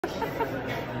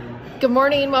Good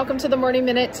morning, welcome to the Morning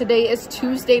Minute. Today is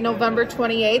Tuesday, November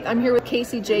 28th. I'm here with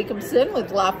Casey Jacobson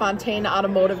with LaFontaine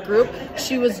Automotive Group.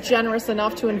 She was generous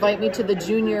enough to invite me to the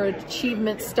Junior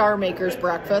Achievement Star Makers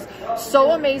Breakfast.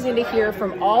 So amazing to hear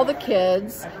from all the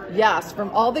kids, yes,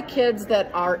 from all the kids that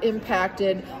are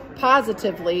impacted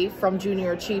positively from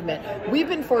Junior Achievement. We've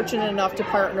been fortunate enough to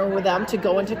partner with them to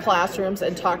go into classrooms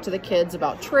and talk to the kids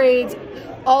about trades,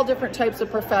 all different types of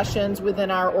professions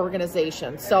within our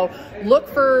organization. So look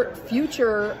for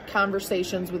future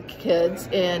conversations with kids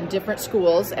in different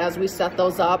schools as we set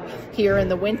those up here in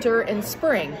the winter and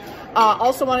spring.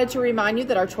 Also wanted to remind you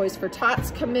that our Choice for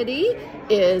Tots committee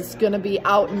is going to be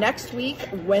out next week,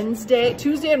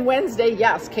 Tuesday and Wednesday.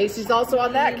 Yes, Casey's also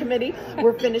on that committee.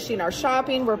 We're finishing our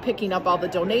shopping. We're picking up all the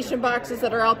donation boxes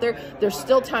that are out there. There's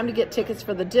still time to get tickets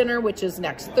for the dinner, which is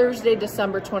next Thursday,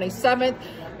 December 27th.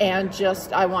 And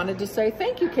I wanted to say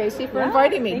thank you, Casey, for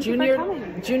inviting me.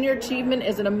 Junior Achievement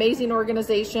is an amazing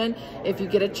organization. If you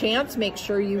get a chance, make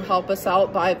sure you help us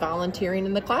out by volunteering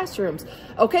in the classrooms.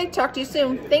 Okay, talk to you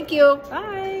soon. Thank you.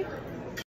 Bye.